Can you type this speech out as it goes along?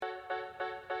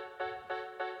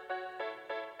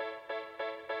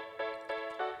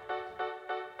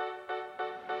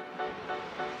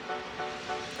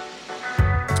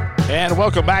And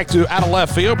welcome back to Out of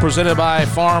Left Field, presented by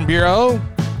Farm Bureau.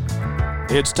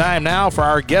 It's time now for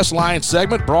our guest line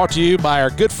segment, brought to you by our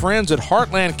good friends at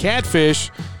Heartland Catfish,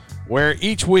 where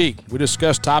each week we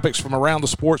discuss topics from around the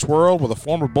sports world with a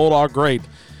former Bulldog great.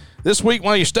 This week,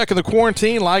 while you're stuck in the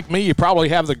quarantine like me, you probably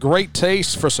have the great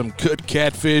taste for some good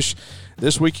catfish.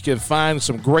 This week you can find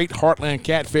some great Heartland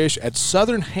Catfish at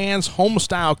Southern Hands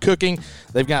Homestyle Cooking.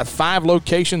 They've got 5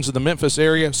 locations in the Memphis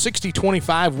area: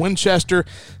 6025 Winchester,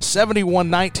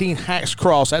 7119 Hacks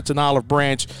Cross, that's in Olive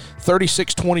Branch,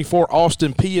 3624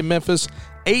 Austin P in Memphis,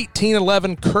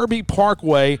 1811 Kirby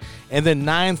Parkway, and then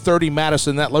 930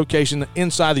 Madison, that location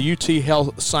inside the UT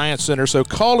Health Science Center. So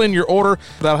call in your order.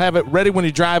 I'll have it ready when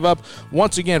you drive up.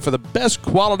 Once again, for the best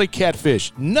quality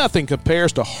catfish, nothing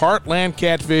compares to Heartland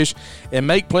Catfish, and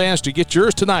make plans to get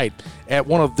yours tonight at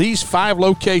one of these 5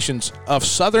 locations of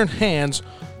Southern Hands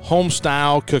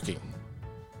Homestyle Cooking.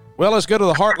 Well, let's go to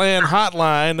the Heartland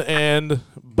Hotline, and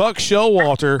Buck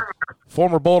Showalter,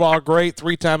 former Bulldog great,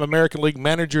 3-time American League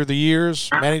Manager of the Years,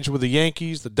 managed with the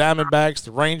Yankees, the Diamondbacks,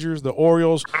 the Rangers, the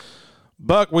Orioles.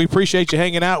 Buck, we appreciate you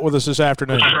hanging out with us this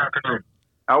afternoon.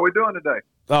 How are we doing today?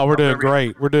 Oh, we're doing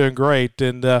great. We're doing great.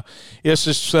 And it's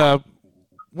just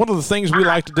one of the things we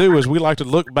like to do is we like to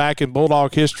look back in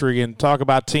Bulldog history and talk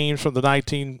about teams from the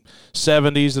 1970s,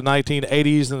 the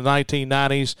 1980s, and the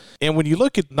 1990s. And when you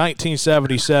look at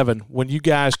 1977, when you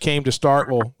guys came to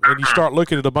Starkville, and you start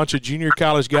looking at a bunch of junior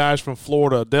college guys from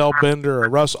Florida, Dell Bender,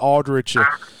 Russ Aldrich,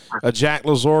 Jack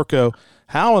Lazorko,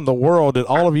 how in the world did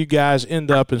all of you guys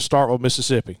end up in Starkville,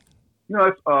 Mississippi? You know,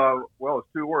 it's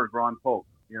 2 words, Ron Polk.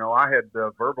 You know, I had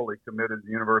verbally committed to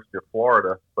the University of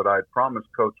Florida, but I had promised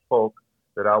Coach Polk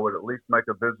that I would at least make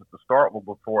a visit to Starkville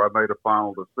before I made a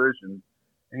final decision.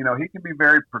 You know, he can be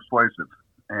very persuasive.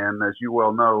 And as you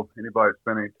well know, anybody that's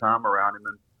spent any time around him.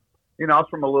 And, you know, I was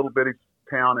from a little bitty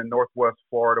town in northwest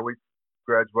Florida. We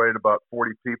graduated about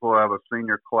 40 people out of a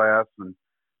senior class. And,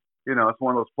 you know, it's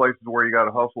one of those places where you got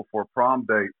to hustle for a prom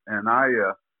date. And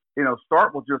you know,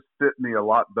 Starkville just fit me a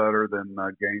lot better than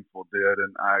Gainesville did.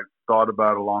 And I thought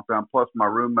about it a long time. Plus, my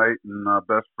roommate and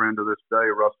best friend to this day,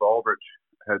 Russ Aldrich,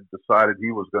 had decided he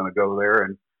was going to go there,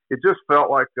 and it just felt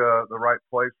like the right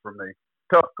place for me.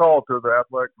 Tough call to the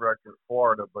athletic director of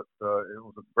Florida, but it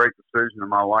was a great decision in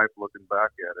my life looking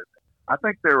back at it. I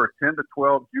think there were 10 to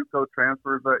 12 JUCO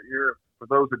transfers that year. For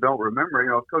those who don't remember, you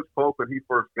know, Coach Polk, when he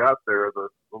first got there, the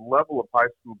level of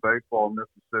high school baseball in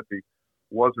Mississippi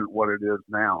wasn't what it is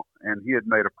now. And he had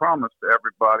made a promise to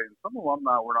everybody, and some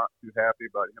alumni were not too happy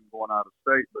about him going out of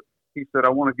state, but he said,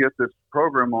 I want to get this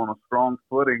program on a strong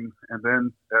footing. And then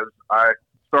as I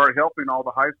started helping all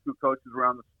the high school coaches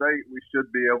around the state, we should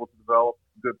be able to develop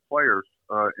good players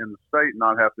in the state and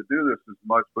not have to do this as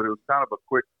much. But it was kind of a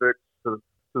quick fix to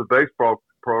the baseball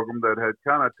program that had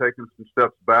kind of taken some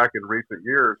steps back in recent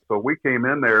years. So we came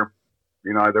in there,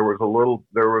 you know, there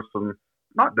was some,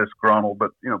 not disgruntled,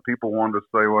 but, you know, people wanted to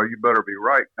say, well, you better be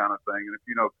right kind of thing. And if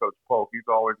you know Coach Polk,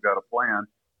 he's always got a plan.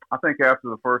 I think after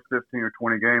the first 15 or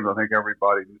 20 games, I think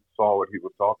everybody saw what he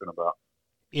was talking about.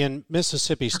 In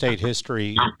Mississippi State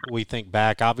history, we think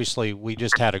back, obviously we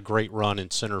just had a great run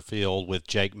in center field with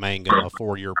Jake Mangum, a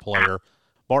 4-year player.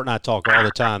 Bart and I talk all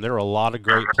the time. There were a lot of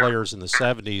great players in the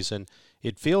 70s, and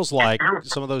it feels like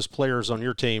some of those players on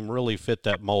your team really fit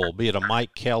that mold, be it a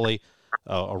Mike Kelly,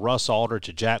 a Russ Aldrich,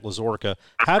 a Jack Lazorka.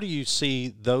 How do you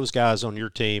see those guys on your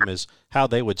team as how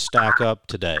they would stack up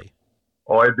today?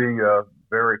 Oh, it'd be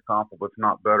very comparable, if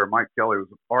not better. Mike Kelly was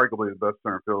arguably the best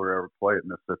center fielder ever played at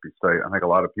Mississippi State. I think a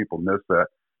lot of people miss that.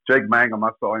 Jake Mangum,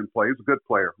 I saw him play. He was a good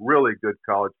player, really good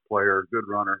college player, good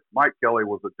runner. Mike Kelly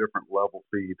was a different level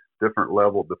speed, different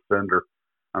level defender.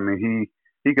 I mean,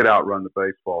 he could outrun the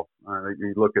baseball.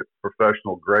 You look at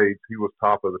professional grades, he was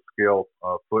top of the scale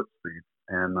foot speed.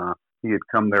 And he had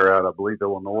come there out, I believe,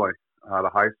 Illinois, out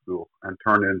of high school, and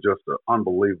turned in just an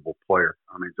unbelievable player.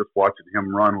 I mean, just watching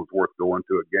him run was worth going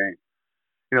to a game.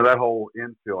 You know, that whole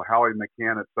infield, Howie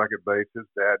McCann at second base, his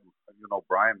dad, you know,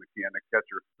 Brian McCann, the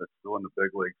catcher that's still in the big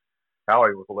leagues.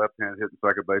 Howie was a left-handed hitting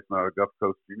second baseman out of Gulf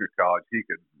Coast Junior College. He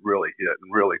could really hit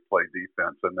and really play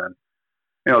defense. And then,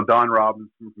 you know, Don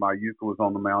Robinson, my youth, was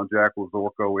on the mound. Jack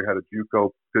Lazorko. We had a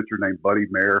JUCO pitcher named Buddy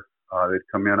Mayer.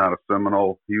 They'd come in out of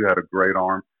Seminole. He had a great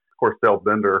arm. Of course, Del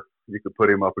Bender, you could put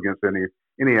him up against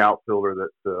any outfielder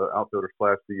that outfielder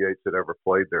slash DH that ever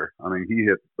played there. I mean, he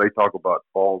hit. They talk about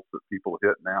balls that people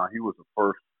hit now. He was the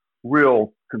first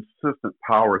real consistent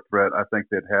power threat I think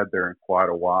they'd had there in quite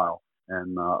a while.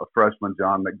 And a freshman,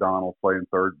 John McDonald, playing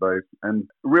third base. And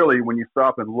really, when you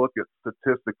stop and look at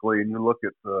statistically, and you look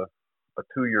at a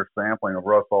 2-year sampling of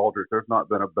Russ Aldrich, there's not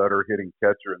been a better hitting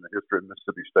catcher in the history of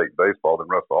Mississippi State baseball than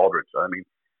Russ Aldrich. I mean,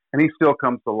 And he still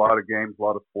comes to a lot of games, a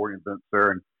lot of sporting events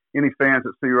there. And any fans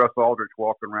that see Russ Aldridge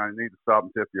walking around, you need to stop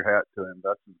and tip your hat to him.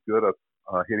 That's as good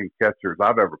a hitting catcher as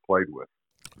I've ever played with.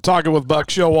 Talking with Buck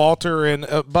Showalter,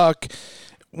 and Buck,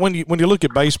 when you look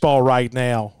at baseball right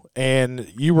now,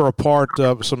 and you were a part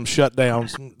of some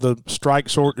shutdowns, the strike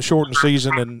shortened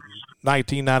season in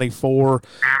 1994.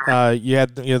 You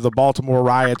had the Baltimore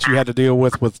riots you had to deal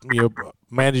with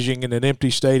managing in an empty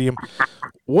stadium.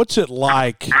 What's it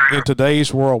like in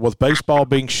today's world with baseball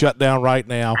being shut down right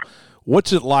now?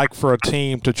 What's it like for a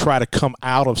team to try to come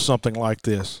out of something like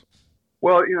this?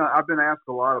 Well, I've been asked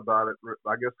a lot about it,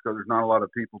 I guess because there's not a lot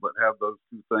of people that have those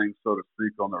two things, so to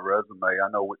speak, on their resume. I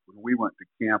know when we went to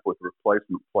camp with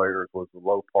replacement players was the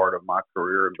low part of my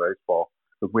career in baseball,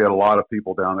 because we had a lot of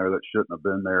people down there that shouldn't have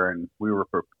been there, and we were,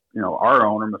 our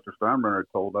owner, Mr. Steinbrenner,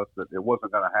 told us that it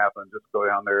wasn't going to happen. Just go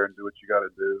down there and do what you got to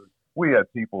do. We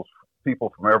had people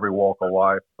from every walk of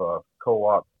life,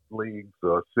 co-op leagues,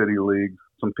 city leagues,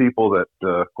 some people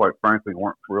that, quite frankly,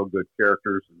 weren't real good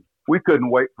characters. And we couldn't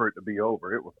wait for it to be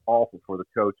over. It was awful for the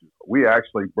coaches. We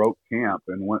actually broke camp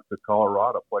and went to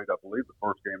Colorado, played, I believe, the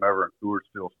first game ever in Coors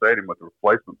Field Stadium with the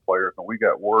replacement players, and we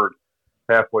got word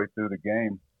halfway through the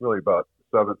game, really about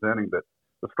the seventh inning, that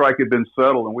the strike had been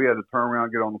settled, and we had to turn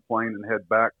around, get on the plane, and head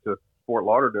back to Fort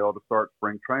Lauderdale to start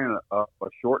spring training, a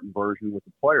shortened version with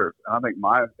the players. And I think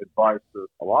my advice to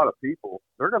a lot of people,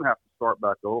 they're going to have to start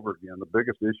back over again. The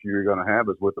biggest issue you're going to have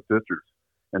is with the pitchers.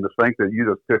 And to think that you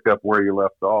just pick up where you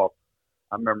left off.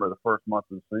 I remember the first month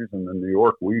of the season in New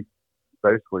York, we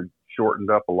basically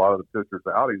shortened up a lot of the pitchers'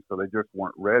 outings so they just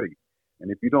weren't ready. And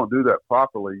if you don't do that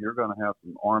properly, you're going to have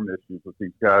some arm issues with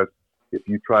these guys. If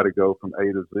you try to go from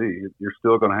A to Z, you're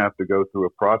still going to have to go through a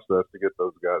process to get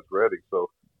those guys ready. So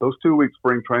those 2-week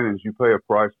spring trainings, you pay a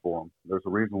price for them. There's a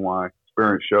reason why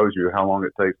experience shows you how long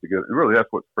it takes to get – and really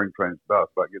that's what spring training is about.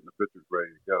 It's about getting the pitchers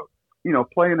ready to go.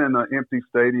 Playing in an empty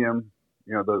stadium,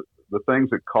 the things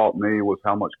that caught me was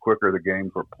how much quicker the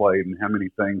games were played and how many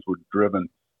things were driven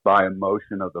by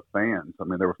emotion of the fans. I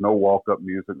mean, there was no walk-up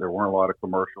music. There weren't a lot of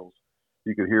commercials.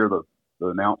 You could hear the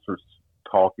announcers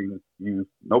talking.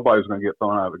 Nobody's going to get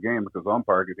thrown out of the game because the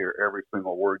umpire could hear every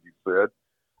single word you said.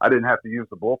 I didn't have to use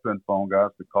the bullpen phone guys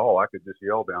to call. I could just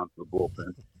yell down to the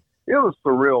bullpen. It was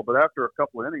surreal, but after a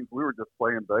couple of innings, we were just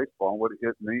playing baseball. And what it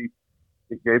hit me,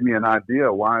 it gave me an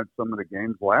idea why some of the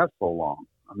games last so long.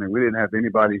 I mean, we didn't have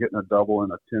anybody hitting a double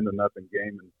in a 10-0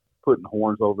 game and putting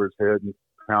horns over his head and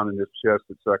pounding his chest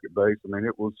at second base. I mean,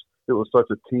 it was such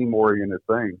a team-oriented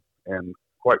thing, and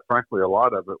quite frankly, a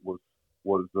lot of it was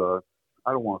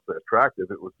I don't want to say attractive.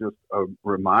 It was just a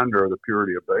reminder of the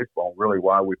purity of baseball, really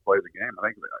why we play the game. I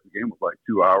think the game was like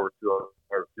 2 hours,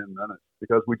 10 minutes,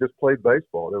 because we just played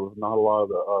baseball. There was not a lot of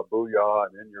the booyah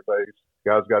and in your face.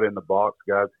 Guys got in the box,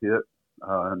 guys hit,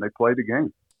 and they played the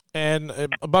game. And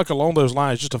Buck, along those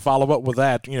lines, just to follow up with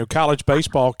that, college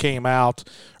baseball came out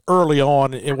early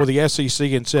on with the SEC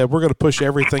and said, we're going to push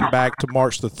everything back to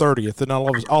March the 30th. And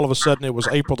all of a sudden it was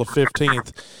April the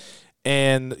 15th.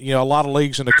 And, a lot of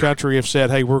leagues in the country have said,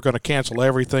 hey, we're going to cancel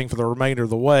everything for the remainder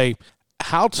of the way.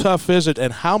 How tough is it,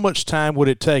 and how much time would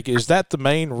it take? Is that the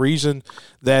main reason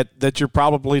that you're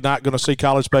probably not going to see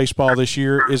college baseball this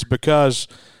year, is because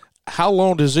how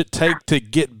long does it take to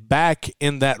get back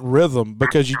in that rhythm?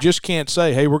 Because you just can't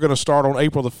say, hey, we're going to start on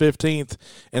April the 15th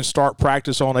and start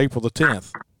practice on April the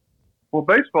 10th. Well,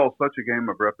 baseball is such a game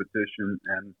of repetition,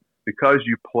 and because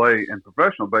you play in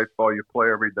professional baseball, you play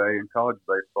every day. In college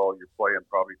baseball, you're playing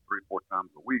probably 3-4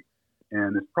 times a week.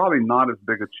 And it's probably not as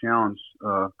big a challenge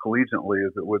collegiately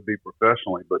as it would be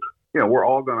professionally. But, we're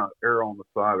all going to err on the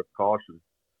side of caution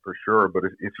for sure. But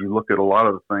if you look at a lot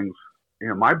of the things,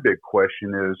 my big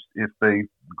question is if they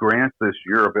grant this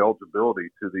year of eligibility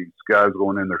to these guys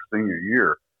going in their senior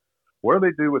year, what do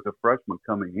they do with the freshmen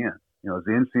coming in? Is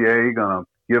the NCAA going to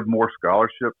give more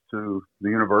scholarships to the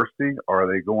university? Or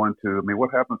are they going to, what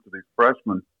happens to these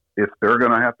freshmen if they're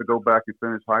going to have to go back and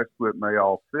finish high school? It may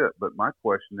all fit. But my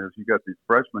question is, you got these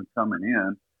freshmen coming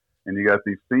in and you got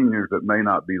these seniors that may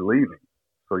not be leaving.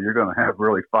 So you're going to have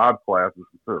really 5 classes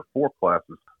instead of 4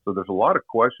 classes. So there's a lot of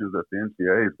questions that the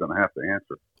NCAA is going to have to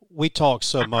answer. We talk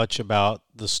so much about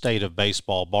the state of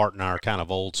baseball. Bart and I are kind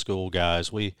of old school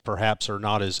guys. We perhaps are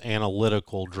not as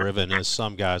analytical driven as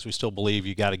some guys. We still believe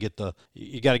you got to get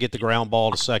the ground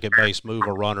ball to second base, move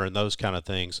a runner, and those kind of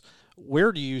things.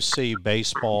 Where do you see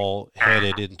baseball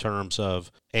headed in terms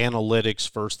of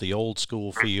analytics versus the old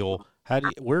school feel?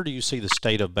 Where do you see the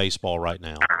state of baseball right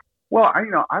now? Well,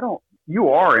 I don't. You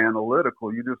are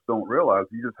analytical. You just don't realize.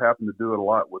 You just happen to do it a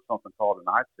lot with something called an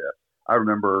eye test. I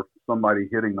remember somebody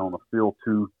hitting on a field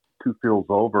two fields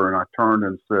over, and I turned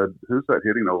and said, "Who's that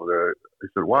hitting over there?" He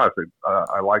said, why? I said,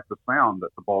 I like the sound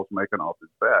that the ball's making off his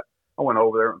bat. I went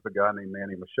over there with a guy named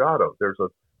Manny Machado. There's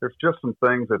just some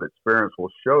things that experience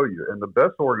will show you. And the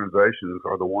best organizations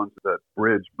are the ones that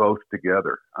bridge both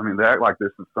together. I mean, they act like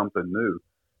this is something new.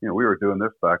 You know, we were doing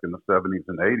this back in the 70s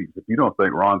and 80s. If you don't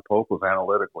think Ron Polk was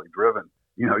analytically driven,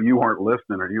 you know, you weren't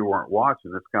listening or you weren't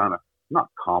watching. It's kind of not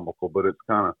comical, but it's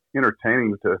kind of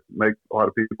entertaining to make a lot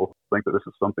of people think that this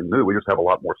is something new. We just have a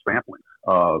lot more sampling.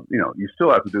 You know, you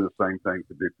still have to do the same thing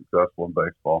to be successful in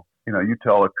baseball. You know, you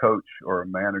tell a coach or a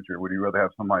manager, would you rather have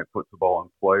somebody that puts the ball in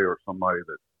play or somebody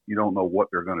that you don't know what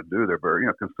they're going to do? They're very, you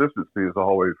know, consistency is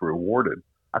always rewarded.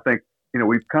 I think, you know,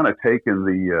 we've kind of taken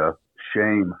the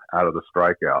shame out of the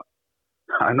strikeout.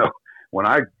 I know when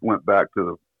I went back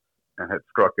to and had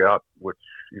struck out, which,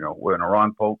 you know, when a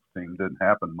Ron Polk team didn't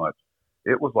happen much,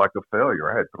 it was like a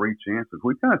failure. I had 3 chances.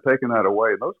 We've kind of taken that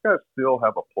away. Those guys still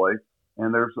have a place.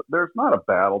 And there's not a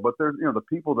battle, but there's, you know, the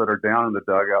people that are down in the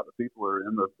dugout, the people that are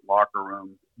in the locker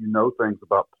room, you know things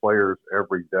about players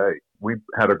every day. We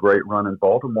had a great run in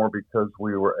Baltimore because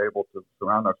we were able to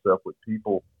surround ourselves with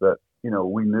people that, you know,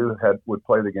 we knew would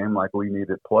play the game like we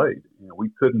needed played. You know, we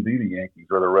couldn't be the Yankees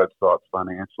or the Red Sox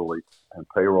financially and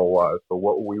payroll-wise, so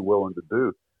what were we willing to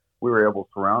do? We were able to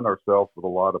surround ourselves with a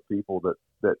lot of people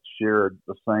that shared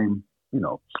the same, you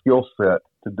know, skill set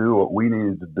to do what we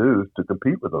needed to do to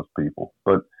compete with those people.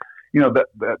 But, you know,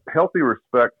 that healthy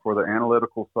respect for the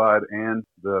analytical side and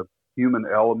the human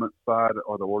element side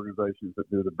are the organizations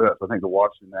that do the best. I think the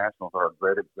Washington Nationals are a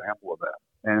great example of that.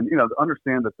 And, you know, to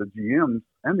understand that the GMs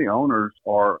and the owners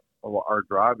are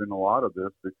driving a lot of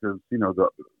this because, you know,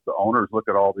 the owners look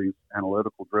at all these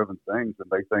analytical driven things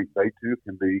and they think they too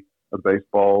can be a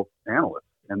baseball analyst.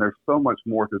 And there's so much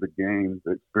more to the game,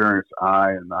 the experienced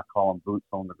eye, and I call them boots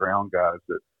on the ground guys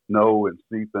that know and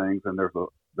see things. And there's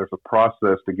a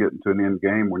process to get into an end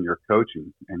game when you're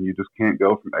coaching, and you just can't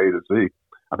go from A to Z.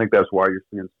 I think that's why you're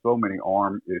seeing so many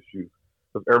arm issues.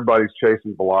 Because everybody's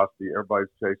chasing velocity, everybody's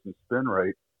chasing spin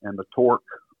rate, and the torque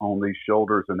on these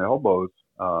shoulders and elbows.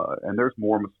 And there's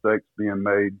more mistakes being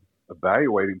made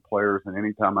evaluating players than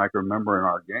any time I can remember in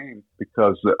our game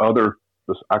because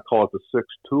I call it the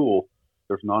sixth tool.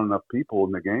 There's not enough people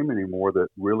in the game anymore that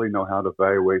really know how to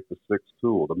evaluate the sixth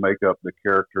tool to make up the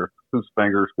character whose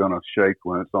finger's going to shake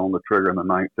when it's on the trigger in the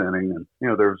ninth inning. And, you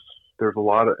know, there's a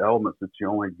lot of elements that you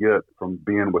only get from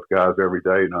being with guys every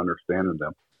day and understanding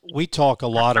them. We talk a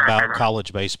lot about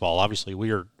college baseball. Obviously,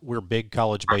 we're big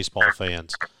college baseball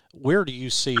fans. Where do you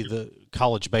see the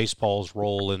college baseball's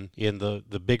role in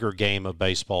the bigger game of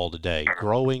baseball today?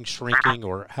 Growing, shrinking,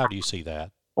 or how do you see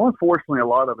that? Well, unfortunately, a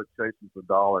lot of it chases the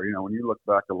dollar. You know, when you look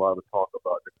back, a lot of talk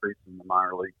about decreasing the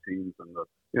minor league teams and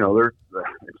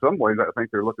in some ways, I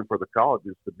think they're looking for the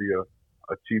colleges to be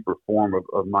a cheaper form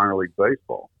of minor league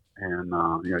baseball. And,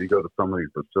 you know, you go to some of these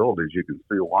facilities, you can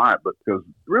see why. But because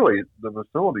really the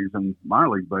facilities in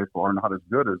minor league baseball are not as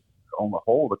good as, on the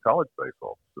whole, the college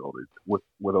baseball facilities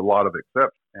with a lot of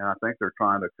exceptions. And I think they're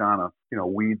trying to kind of, you know,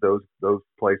 weed those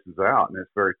places out. And it's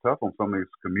very tough on some of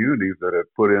these communities that have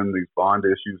put in these bond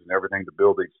issues and everything to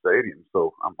build these stadiums.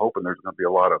 So I'm hoping there's going to be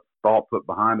a lot of thought put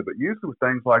behind it. But usually with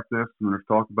things like this, when there's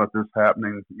talk about this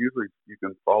happening, usually you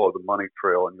can follow the money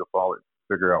trail and you'll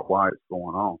figure out why it's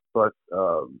going on. But,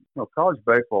 you know, college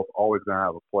baseball is always going to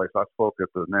have a place. I spoke at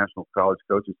the National College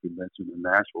Coaches Convention in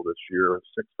Nashville this year,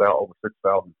 over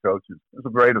 6,000 coaches. It was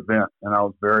a great event, and I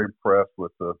was very impressed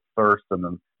with the thirst and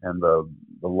the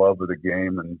love of the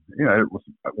game. And, you know, it was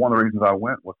one of the reasons I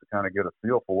went was to kind of get a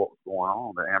feel for what was going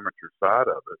on, the amateur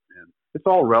side of it. And it's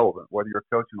all relevant, whether you're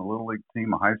coaching a little league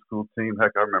team, a high school team.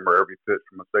 Heck, I remember every pitch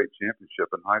from a state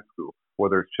championship in high school,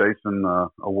 whether it's chasing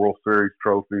a World Series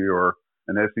trophy or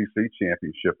an SEC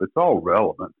championship. It's all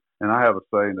relevant. And I have a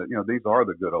saying that, you know, these are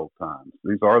the good old times.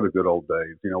 These are the good old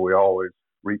days. You know, we always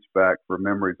reach back for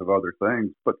memories of other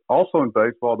things. But also in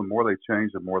baseball, the more they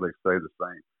change, the more they stay the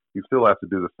same. You still have to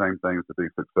do the same things to be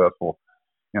successful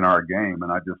in our game.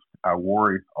 And I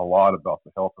worry a lot about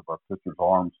the health of our pitchers'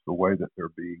 arms, the way that they're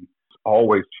being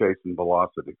always chasing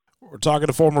velocity. We're talking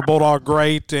to former Bulldog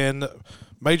great and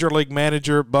Major League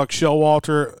Manager Buck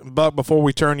Showalter. Buck, before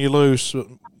we turn you loose,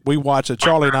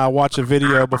 Charlie and I watch a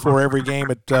video before every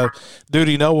game at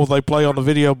Duty Noble. They play on the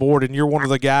video board, and you're one of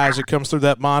the guys that comes through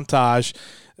that montage.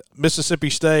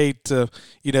 Mississippi State,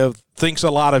 thinks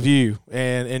a lot of you,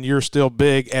 and you're still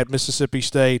big at Mississippi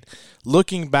State.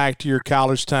 Looking back to your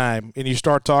college time, and you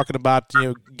start talking about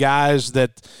guys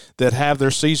that have their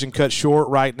season cut short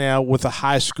right now with a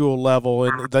high school level,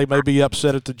 and they may be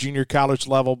upset at the junior college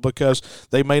level because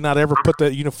they may not ever put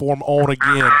that uniform on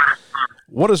again.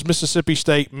 What does Mississippi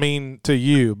State mean to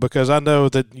you? Because I know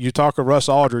that you talk of Russ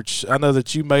Aldridge. I know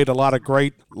that you made a lot of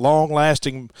great,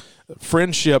 long-lasting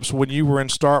friendships when you were in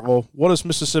Starkville. What is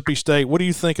Mississippi State? What do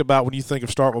you think about when you think of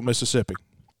Starkville, Mississippi?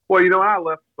 Well, I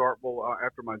left Starkville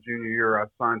after my junior year. I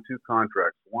signed 2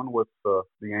 contracts, one with the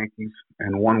Yankees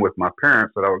and one with my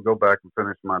parents, that I would go back and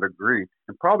finish my degree.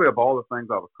 And probably of all the things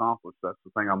I've accomplished, that's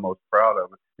the thing I'm most proud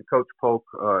of. And Coach Polk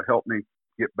helped me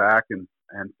get back and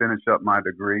finish up my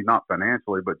degree, not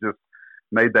financially, but just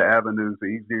made the avenues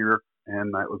easier,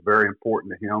 and that was very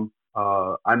important to him.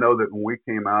 I know that when we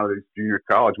came out of this junior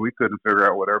college, we couldn't figure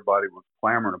out what everybody was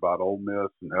clamoring about, Ole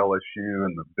Miss and LSU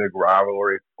and the big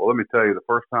rivalry. Well, let me tell you, the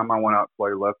first time I went out to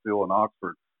play left field in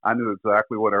Oxford, I knew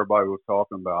exactly what everybody was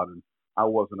talking about, and I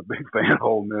wasn't a big fan of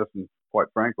Ole Miss, and quite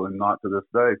frankly, not to this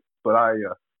day. But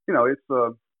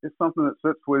it's something that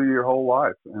sits with you your whole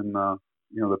life, and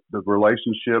the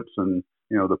relationships and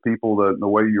the people, the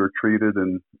way you were treated,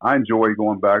 and I enjoy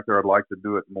going back there. I'd like to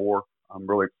do it more. I'm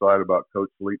really excited about Coach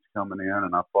Leach coming in,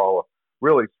 and I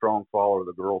really strong follower of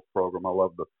the girls program. I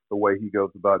love the way he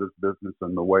goes about his business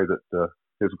and the way that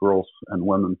his girls and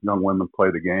young women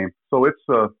play the game. So it's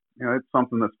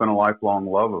something that's been a lifelong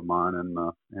love of mine, and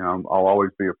I'll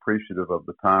always be appreciative of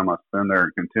the time I spend there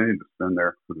and continue to spend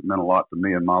there, because it meant a lot to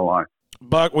me in my life.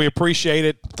 Buck, we appreciate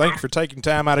it. Thank you for taking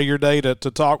time out of your day to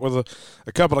talk with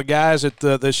a couple of guys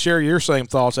that share your same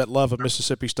thoughts, that love of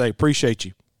Mississippi State. Appreciate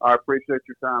you. I appreciate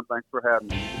your time. Thanks for having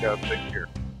me. You guys take care.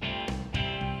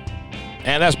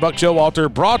 And that's Buck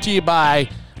Showalter, brought to you by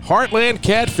Heartland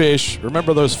Catfish.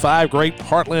 Remember those 5 great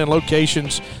Heartland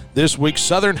locations this week.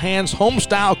 Southern Hands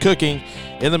Homestyle Cooking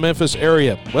in the Memphis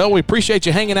area. Well, we appreciate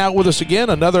you hanging out with us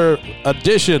again. Another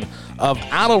edition of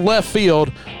Out of Left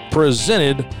Field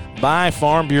presented by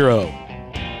Farm Bureau.